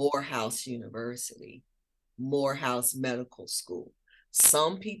 Morehouse University, Morehouse Medical School.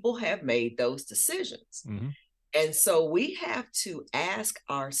 Some people have made those decisions. And so we have to ask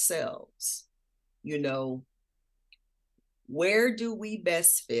ourselves, where do we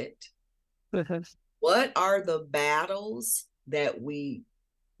best fit? What are the battles that we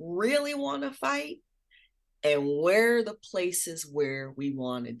really want to fight? And where are the places where we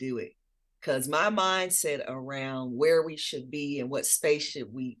want to do it? Because my mindset around where we should be and what space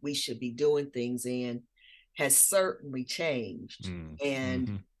we should be doing things in has certainly changed.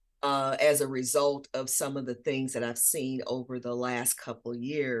 And as a result of some of the things that I've seen over the last couple of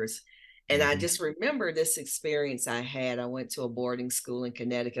years. And I just remember this experience I had. I went to a boarding school in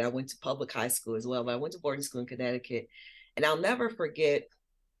Connecticut. I went to public high school as well, but I went to boarding school in Connecticut. And I'll never forget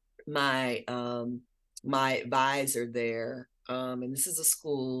my my advisor there. And this is a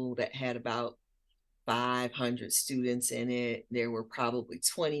school that had about 500 students in it. There were probably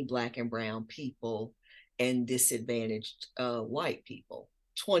 20 Black and brown people and disadvantaged white people,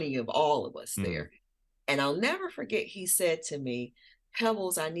 20 of all of us there. And I'll never forget, he said to me,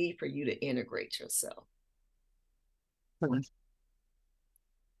 Pebbles, I need for you to integrate yourself.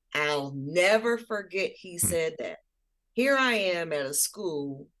 I'll never forget he said that. Here I am at a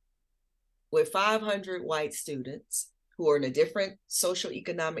school with 500 white students who are in a different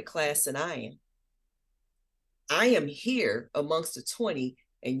socioeconomic class than I am here amongst the 20,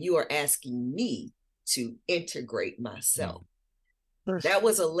 and you are asking me to integrate myself. That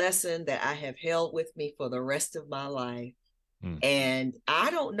was a lesson that I have held with me for the rest of my life. And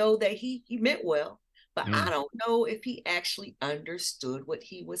I don't know that he meant well, but I don't know if he actually understood what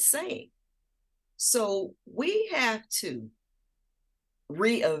he was saying. So we have to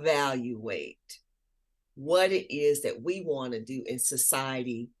reevaluate what it is that we want to do in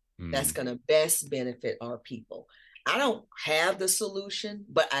society that's going to best benefit our people. I don't have the solution,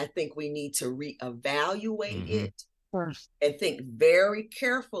 but I think we need to reevaluate it first and think very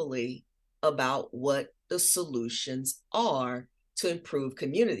carefully about what the solutions are to improve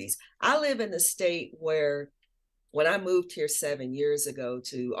communities. I live in a state where, when I moved here 7 years ago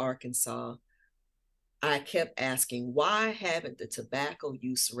to Arkansas, I kept asking, why haven't the tobacco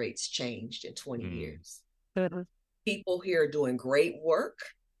use rates changed in 20 years? People here are doing great work.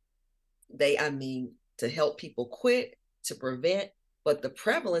 To help people quit, to prevent, but the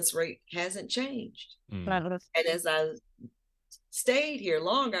prevalence rate hasn't changed. And as I stayed here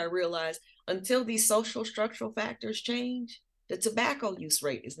longer, I realized until these social structural factors change, the tobacco use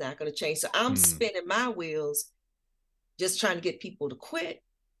rate is not going to change. So I'm spinning my wheels just trying to get people to quit,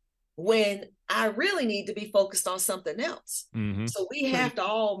 when I really need to be focused on something else. So we have to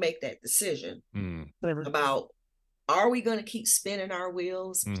all make that decision about, are we going to keep spinning our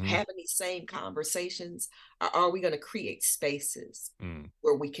wheels, having these same conversations, or are we going to create spaces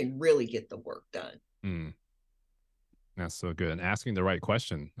where we can really get the work done? That's so good. And asking the right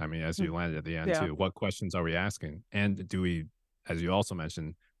question. I mean, as you landed at the end too, what questions are we asking? And do we, as you also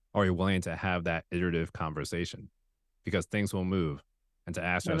mentioned, are we willing to have that iterative conversation? Because things will move. And to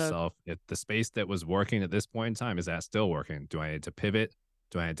ask yourself, if the space that was working at this point in time, is that still working? Do I need to pivot?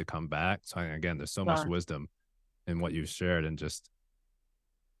 Do I need to come back? So again, there's so much wisdom in what you've shared, and just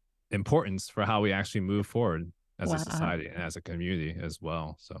importance for how we actually move forward as a society and as a community as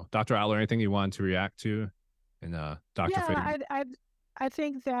well. So Dr. Outler, anything you wanted to react to? And Dr. Fagan? I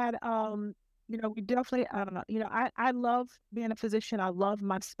think that, we definitely, I love being a physician. I love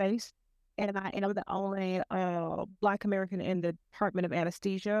my space. And I am the only Black American in the Department of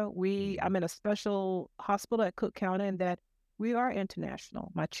Anesthesia. I'm in a special hospital at Cook County, and that we are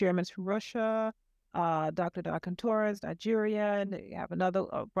international. My chairman's from Russia, Dr. Torres, Nigerian. You have another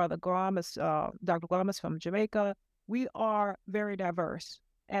brother, Dr. Guam is from Jamaica. We are very diverse.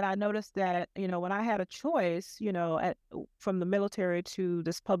 And I noticed that, when I had a choice, from the military to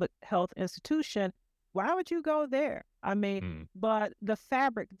this public health institution, why would you go there? I mean, but the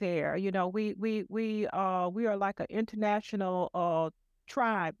fabric there, we are like an international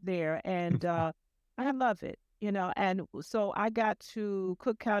tribe there, and I love it, And so I got to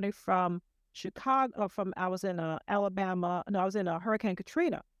Cook County from Chicago. I was in Alabama. No, I was in Hurricane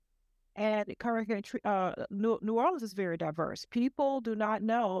Katrina, and New Orleans is very diverse. People do not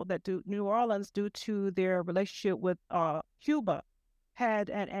know that New Orleans, due to their relationship with Cuba, had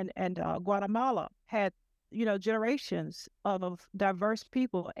and Guatemala had generations of diverse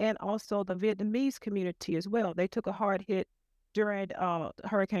people, and also the Vietnamese community as well. They took a hard hit during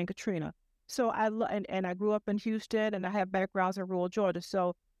Hurricane Katrina. So and I grew up in Houston, and I have backgrounds in rural Georgia.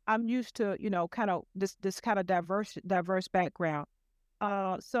 So I'm used to kind of this kind of diverse background.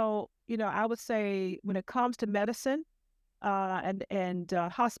 So I would say, when it comes to medicine and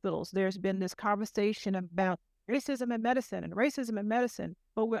hospitals, there's been this conversation about racism in medicine,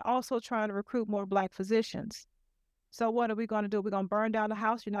 but we're also trying to recruit more Black physicians. So what are we going to do? We're going to burn down the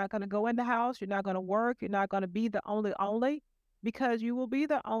house. You're not going to go in the house. You're not going to work. You're not going to be the only, because you will be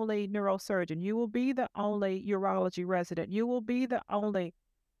the only neurosurgeon. You will be the only urology resident. You will be the only,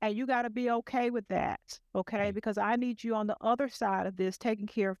 and you got to be okay with that, okay? Because I need you on the other side of this, taking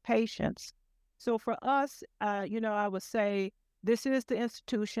care of patients. So for us, I would say, this is the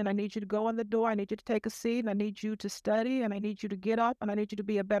institution. I need you to go in the door. I need you to take a seat, and I need you to study, and I need you to get up, and I need you to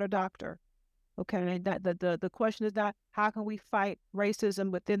be a better doctor. Okay. And the question is not, how can we fight racism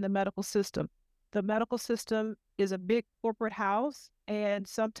within the medical system? The medical system is a big corporate house, and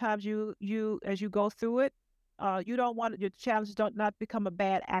sometimes you as you go through it, you don't want your challenges don't not become a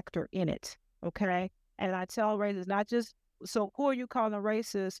bad actor in it. Okay. And I tell racists, not just, so who are you calling a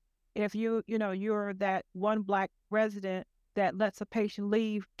racist if you're that one Black resident that lets a patient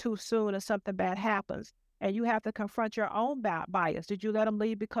leave too soon and something bad happens, and you have to confront your own bias? Did you let them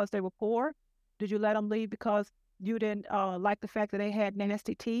leave because they were poor? Did you let them leave because you didn't like the fact that they had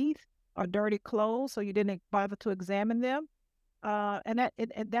nasty teeth or dirty clothes, so you didn't bother to examine them? And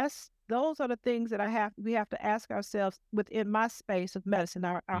that's those are the things that we have to ask ourselves within my space of medicine.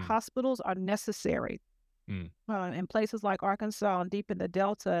 Our hospitals are necessary. In places like Arkansas and deep in the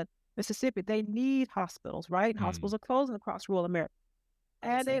Delta, Mississippi, they need hospitals, right? Hospitals are closing across rural America.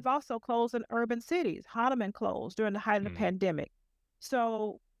 And they've also closed in urban cities. Hahnemann closed during the height of the pandemic.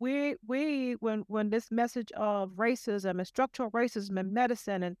 So when this message of racism and structural racism in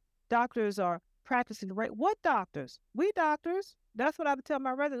medicine and doctors are practicing what doctors? We doctors. That's what I would tell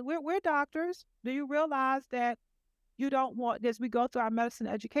my residents. We're doctors. Do you realize that you don't want, as we go through our medicine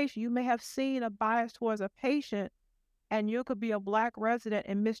education, you may have seen a bias towards a patient, and you could be a Black resident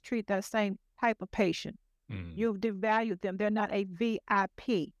and mistreat that same type of patient. You've devalued them. They're not a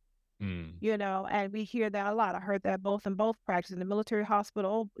VIP, and we hear that a lot. I heard that both practices in the military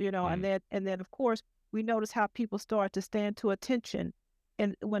hospital, and then of course we notice how people start to stand to attention,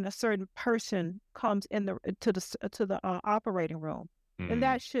 and when a certain person comes in to the operating room, and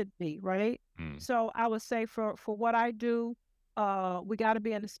that should be right. So I would say for what I do, we got to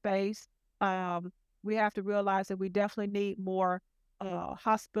be in the space. We have to realize that we definitely need more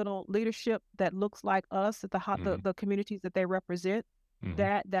hospital leadership that looks like us, at the communities that they represent.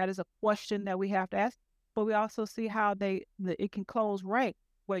 That is a question that we have to ask. But we also see how it can close rank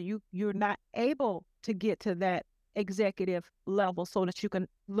where you're not able to get to that executive level so that you can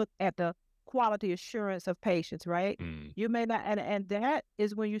look at the quality assurance of patients, right? You may not, and that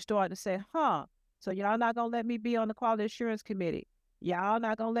is when you start to say, so y'all not gonna let me be on the quality assurance committee. Y'all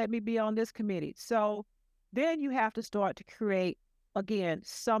not gonna let me be on this committee. So then you have to start to create, again,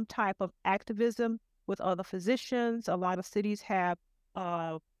 some type of activism with other physicians. A lot of cities have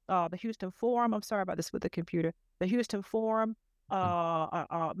the Houston Forum. I'm sorry about this with the computer. The Houston Forum,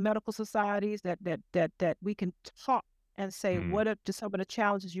 medical societies that we can talk and say, what are some of the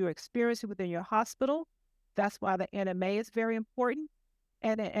challenges you're experiencing within your hospital? That's why the NMA is very important.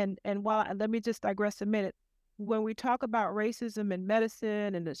 And let me just digress a minute. When we talk about racism in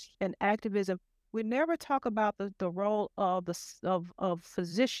medicine and activism, we never talk about the role of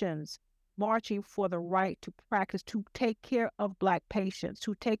physicians marching for the right to practice, to take care of Black patients,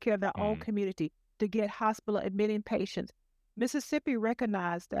 to take care of their own community, to get hospital admitting patients. Mississippi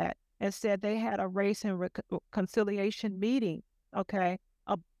recognized that and said they had a race and reconciliation meeting,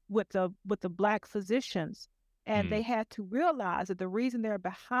 with the Black physicians, and they had to realize that the reason they're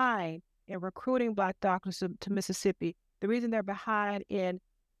behind in recruiting Black doctors to Mississippi, the reason they're behind in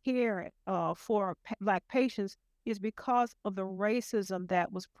care for Black patients is because of the racism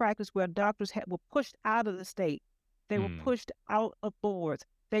that was practiced, where doctors were pushed out of the state. They were pushed out of boards.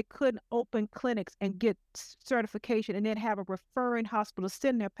 They couldn't open clinics and get certification and then have a referring hospital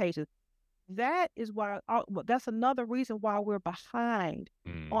send their patients. That is why, that's another reason why we're behind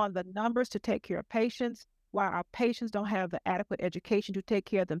on the numbers to take care of patients, why our patients don't have the adequate education to take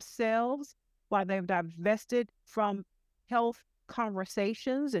care of themselves, why they've divested from health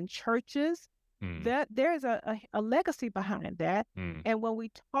conversations in churches. That there's a legacy behind that. And when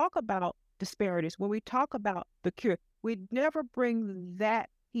we talk about disparities, when we talk about the cure, we never bring that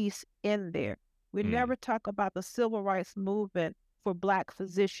piece in there. We never talk about the civil rights movement for Black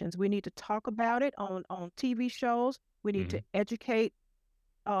physicians. We need to talk about it on TV shows. We need to educate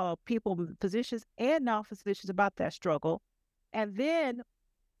people, physicians and non-physicians, about that struggle. And then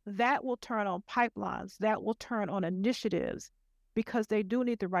that will turn on pipelines, that will turn on initiatives, because they do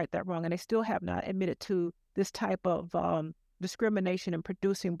need to right that wrong, and they still have not admitted to this type of discrimination in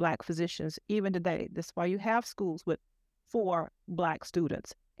producing Black physicians even today. That's why you have schools with 4 Black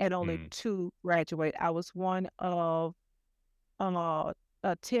students and only 2 graduate. I was one of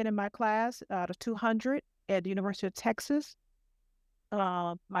 10 in my class out of 200 at the University of Texas.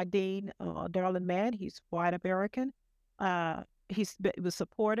 My dean, Darlin Mann, he's white American. He was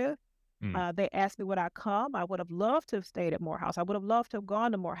supportive. They asked me would I come. I would have loved to have stayed at Morehouse. I would have loved to have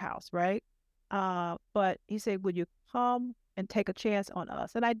gone to Morehouse, right? But he said, would you come and take a chance on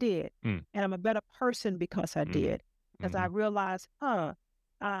us? And I did. And I'm a better person because I did. Because I realized,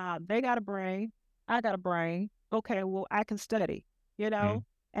 they got a brain. I got a brain. Okay, well, I can study,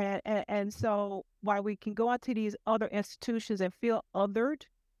 And so while we can go into these other institutions and feel othered,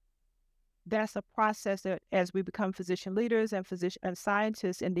 that's a process that as we become physician leaders and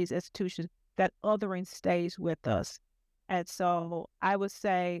scientists in these institutions, that othering stays with us. And so I would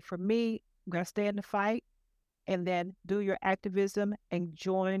say for me, we're going to stay in the fight and then do your activism and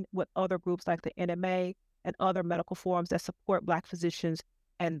join with other groups like the NMA and other medical forums that support Black physicians,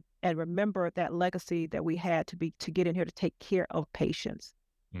 and remember that legacy that we had to get in here to take care of patients.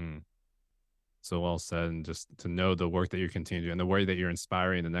 So well said. And just to know the work that you continue to do and the way that you're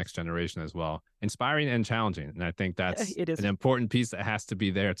inspiring the next generation as well. Inspiring and challenging. And I think that's an important piece that has to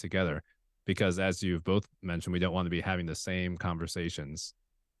be there together. Because as you've both mentioned, we don't want to be having the same conversations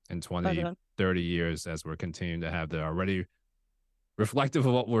in 20, 30 years as we're continuing to have the already reflective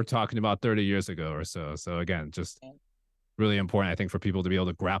of what we're talking about 30 years ago or so. So again, just really important, I think, for people to be able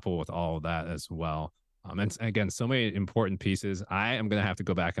to grapple with all of that as well. And again, so many important pieces. I am going to have to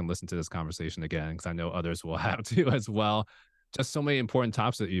go back and listen to this conversation again because I know others will have to as well. Just so many important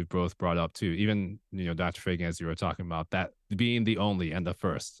topics that you've both brought up too. Even, Dr. Fagan, as you were talking about that being the only and the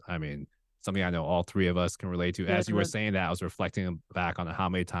first. I mean, something I know all three of us can relate to. As you were saying that, I was reflecting back on how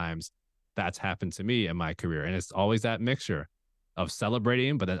many times that's happened to me in my career. And it's always that mixture of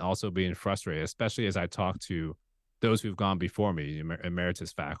celebrating, but then also being frustrated, especially as I talk to those who've gone before me,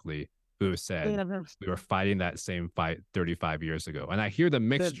 emeritus faculty, who have said we were fighting that same fight 35 years ago. And I hear the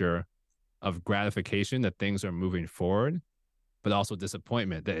mixture of gratification that things are moving forward, but also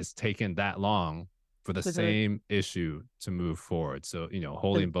disappointment that it's taken that long for the same issue to move forward. So,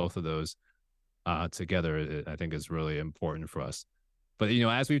 holding both of those together, I think is really important for us. But,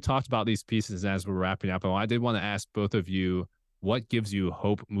 as we've talked about these pieces, as we're wrapping up, I did want to ask both of you, what gives you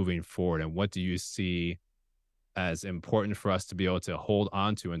hope moving forward? And what do you see as important for us to be able to hold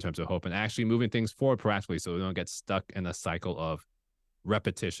on to in terms of hope and actually moving things forward practically so we don't get stuck in a cycle of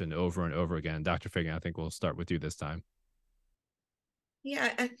repetition over and over again? Dr. Fagan, I think we'll start with you this time.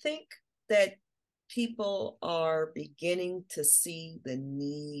 Yeah, I think that people are beginning to see the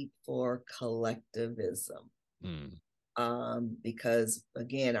need for collectivism. Because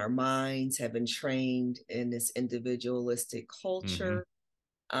again, our minds have been trained in this individualistic culture.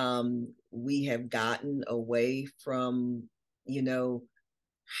 We have gotten away from,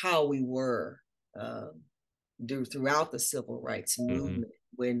 how we were throughout the civil rights movement,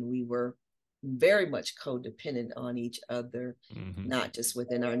 when we were very much codependent on each other, not just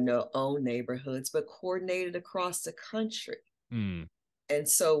within our own neighborhoods, but coordinated across the country. And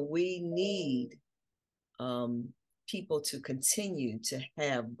so we need people to continue to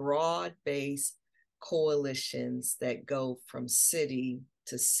have broad-based coalitions that go from city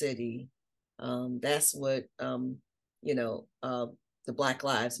to city. That's what the Black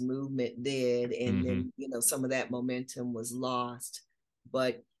Lives Movement did, and then some of that momentum was lost.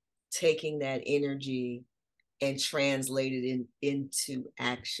 But taking that energy and translated into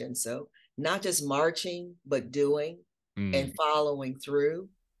action. So not just marching, but doing and following through.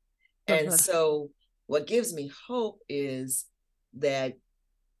 And so what gives me hope is that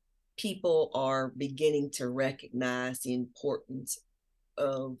people are beginning to recognize the importance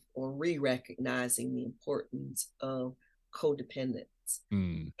of, or re-recognizing the importance of codependence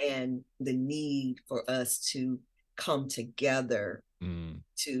and the need for us to come together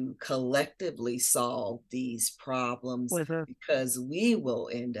to collectively solve these problems, because we will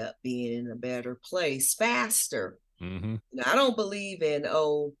end up being in a better place faster. Now, I don't believe in,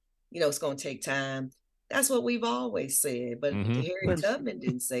 it's going to take time. That's what we've always said. But Harriet Tubman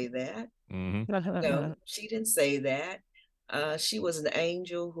didn't say that. No, she didn't say that. She was an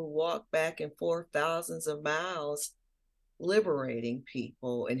angel who walked back and forth thousands of miles, liberating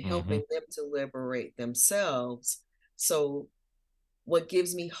people and helping them to liberate themselves. So what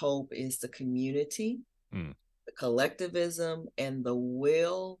gives me hope is the community, the collectivism, and the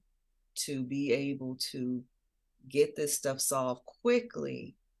will to be able to get this stuff solved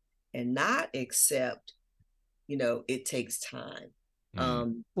quickly and not accept, it takes time.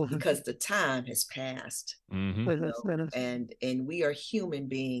 Because the time has passed. And we are human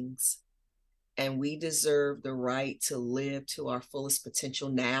beings, and we deserve the right to live to our fullest potential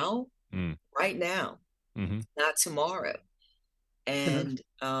now, right now, not tomorrow. And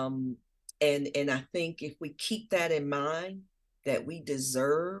I think if we keep that in mind, that we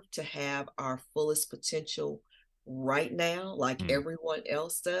deserve to have our fullest potential right now, like everyone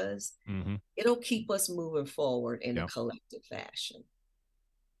else does, it'll keep us moving forward in a collective fashion.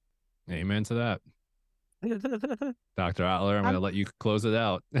 Amen to that. Dr. Outler, I'm going to let you close it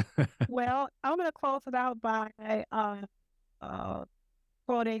out. Well, I'm going to close it out by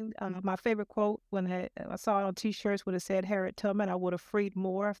quoting my favorite quote. When I saw it on T-shirts when it said Harriet Tubman, I would have freed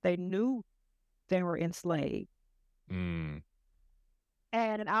more if they knew they were enslaved. And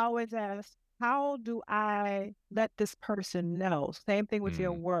I always ask, how do I let this person know? Same thing with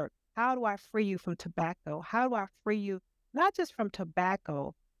your work. How do I free you from tobacco? How do I free you not just from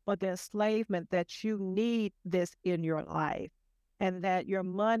tobacco, but the enslavement that you need this in your life, and that your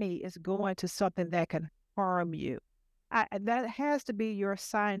money is going to something that can harm you? That has to be your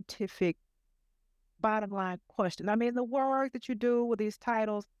scientific bottom line question. I mean, the work that you do with these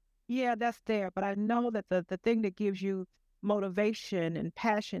titles, yeah, that's there. But I know that the thing that gives you motivation and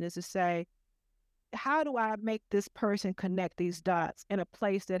passion is to say, how do I make this person connect these dots in a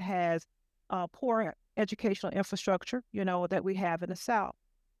place that has poor educational infrastructure, that we have in the South?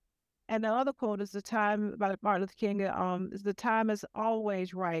 And the other quote is the time by Martin Luther King, is the time is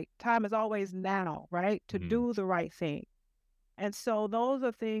always right. Time is always now, right? To do the right thing. And so those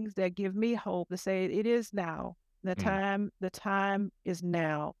are things that give me hope to say it is now. The time is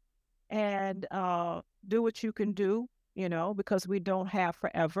now. And do what you can do, because we don't have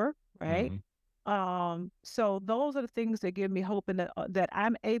forever, right? So those are the things that give me hope, and that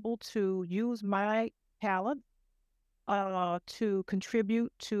I'm able to use my talent to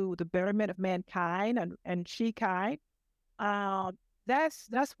contribute to the betterment of mankind and she-kind.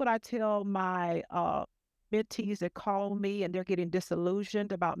 That's what I tell my mentees that call me and they're getting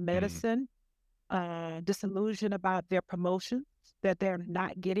disillusioned about medicine, disillusioned about their promotions that they're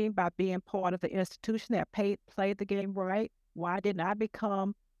not getting by being part of the institution that played the game right. Why didn't I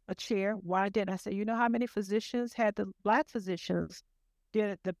become a chair? Why didn't I say, how many physicians the Black physicians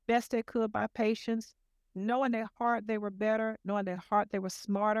did the best they could by patients, knowing their heart they were better, knowing their heart they were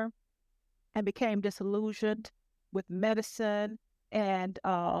smarter, and became disillusioned with medicine and,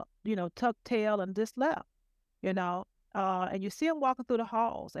 tucked tail and just left, and you see them walking through the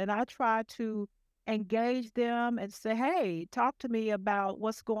halls, and I try to engage them and say, hey, talk to me about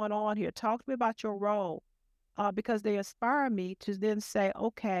what's going on here. Talk to me about your role, because they inspire me to then say,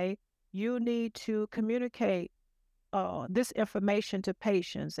 okay, you need to communicate this information to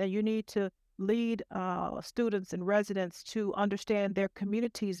patients, and you need to lead students and residents to understand their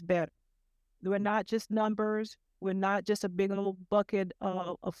communities better. We're not just numbers. We're not just a big old bucket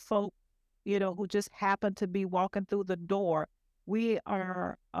of folk, who just happen to be walking through the door. We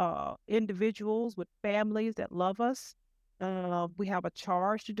are individuals with families that love us. We have a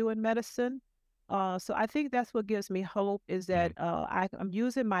charge to do in medicine. So I think that's what gives me hope, is that I'm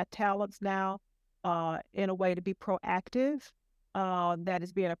using my talents now in a way to be proactive, that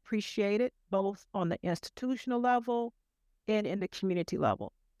is being appreciated both on the institutional level and in the community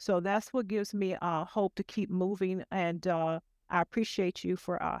level. So that's what gives me hope to keep moving. And I appreciate you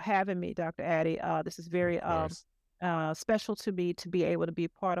for having me, Dr. Addie. This is very special to me to be able to be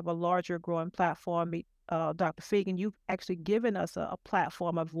part of a larger growing platform. Dr. Fagan, you've actually given us a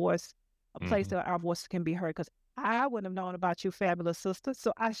platform, a voice, a place that our voices can be heard, because I wouldn't have known about you, fabulous sister.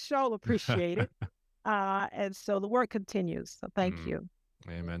 So I sure appreciate it. And so the work continues. So thank you.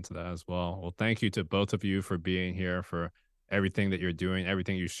 Amen to that as well. Well, thank you to both of you for being here, for everything that you're doing,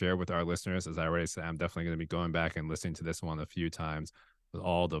 everything you share with our listeners. As I already said, I'm definitely going to be going back and listening to this one a few times with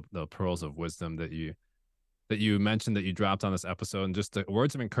all the pearls of wisdom that you mentioned, that you dropped on this episode, and just the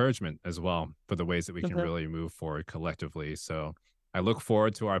words of encouragement as well for the ways that we can really move forward collectively. So I look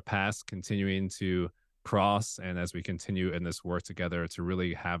forward to our paths continuing to cross, and as we continue in this work together to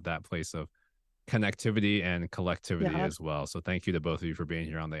really have that place of connectivity and collectivity as well. So thank you to both of you for being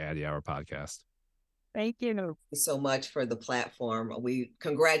here on the Addie Hour podcast. Thank you. Thank you so much for the platform.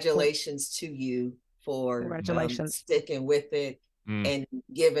 Congratulations to you for sticking with it and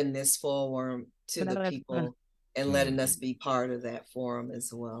giving this forum to the people and letting us be part of that forum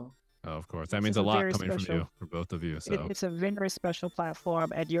as well. Oh, of course. That means a lot coming from you, for both of you. So it's a very special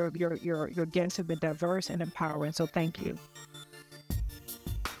platform, and your guests have been diverse and empowering. So thank you.